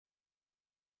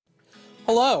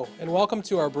Hello, and welcome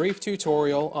to our brief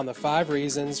tutorial on the 5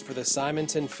 reasons for the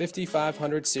Simonton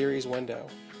 5500 series window.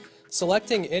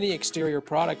 Selecting any exterior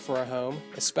product for a home,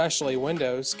 especially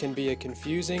windows, can be a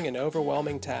confusing and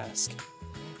overwhelming task.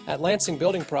 At Lansing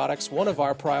Building Products, one of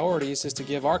our priorities is to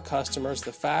give our customers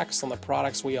the facts on the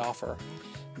products we offer.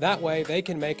 That way, they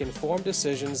can make informed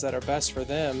decisions that are best for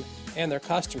them and their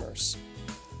customers.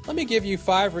 Let me give you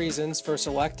 5 reasons for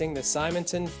selecting the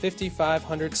Simonton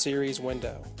 5500 series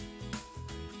window.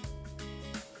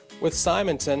 With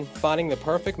Simonton, finding the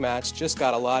perfect match just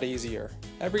got a lot easier.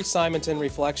 Every Simonton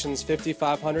Reflections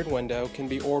 5500 window can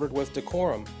be ordered with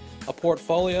decorum, a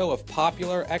portfolio of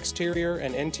popular exterior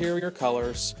and interior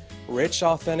colors, rich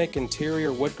authentic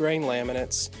interior wood grain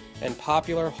laminates, and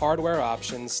popular hardware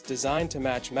options designed to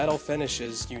match metal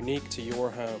finishes unique to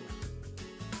your home.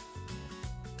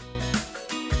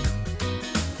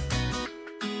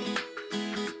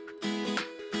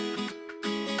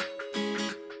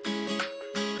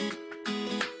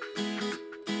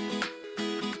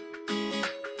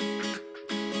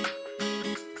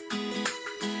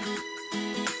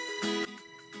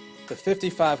 The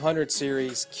 5500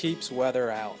 series keeps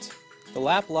weather out. The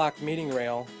lap lock meeting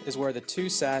rail is where the 2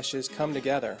 sashes come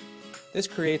together. This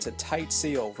creates a tight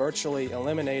seal, virtually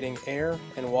eliminating air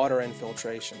and water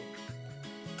infiltration.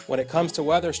 When it comes to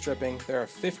weather stripping, there are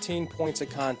 15 points of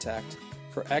contact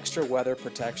for extra weather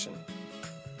protection.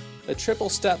 The triple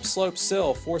step slope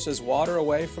sill forces water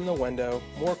away from the window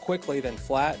more quickly than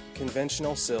flat,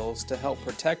 conventional sills to help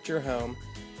protect your home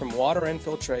from water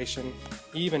infiltration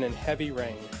even in heavy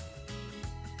rain.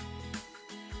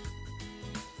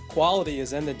 Quality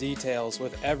is in the details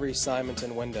with every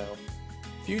Simonton window.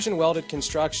 Fusion welded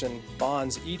construction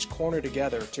bonds each corner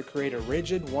together to create a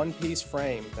rigid one-piece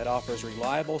frame that offers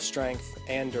reliable strength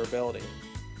and durability.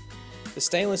 The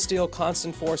stainless steel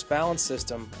constant force balance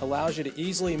system allows you to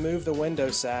easily move the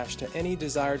window sash to any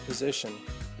desired position,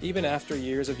 even after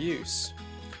years of use.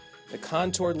 The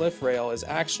contoured lift rail is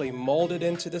actually molded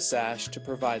into the sash to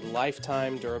provide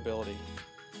lifetime durability.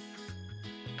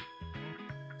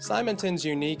 Simonton's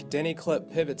unique Denny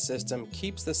clip pivot system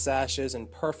keeps the sashes in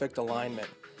perfect alignment,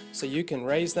 so you can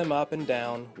raise them up and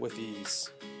down with ease.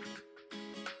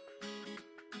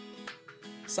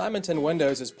 Simonton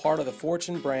Windows is part of the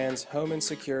Fortune Brands Home and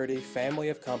Security family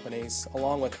of companies,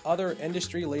 along with other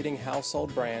industry-leading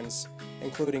household brands,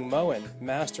 including Moen,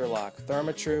 Masterlock,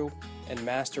 Therma-Tru, and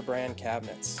Master Brand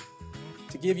cabinets.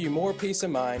 To give you more peace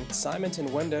of mind,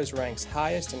 Simonton Windows ranks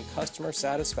highest in customer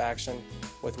satisfaction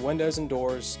with Windows and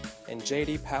Doors and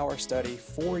J.D. Power Study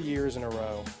 4 years in a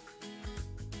row.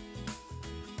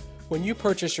 When you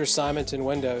purchase your Simonton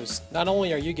Windows, not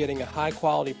only are you getting a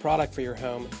high-quality product for your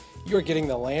home, you are getting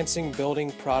the Lansing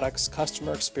Building Products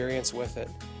customer experience with it.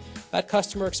 That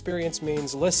customer experience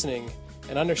means listening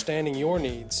and understanding your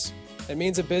needs. It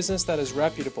means a business that is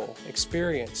reputable,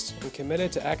 experienced, and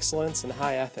committed to excellence and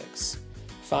high ethics.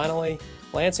 Finally,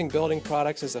 Lansing Building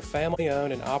Products is a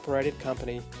family-owned and operated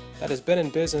company that has been in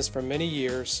business for many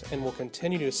years and will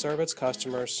continue to serve its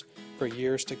customers for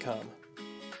years to come.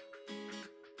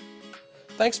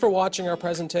 Thanks for watching our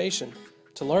presentation.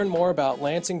 To learn more about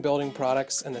Lansing Building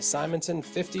Products and the Simonton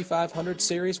 5500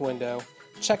 series window,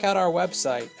 check out our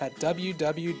website at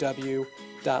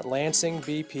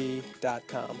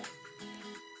www.lansingbp.com.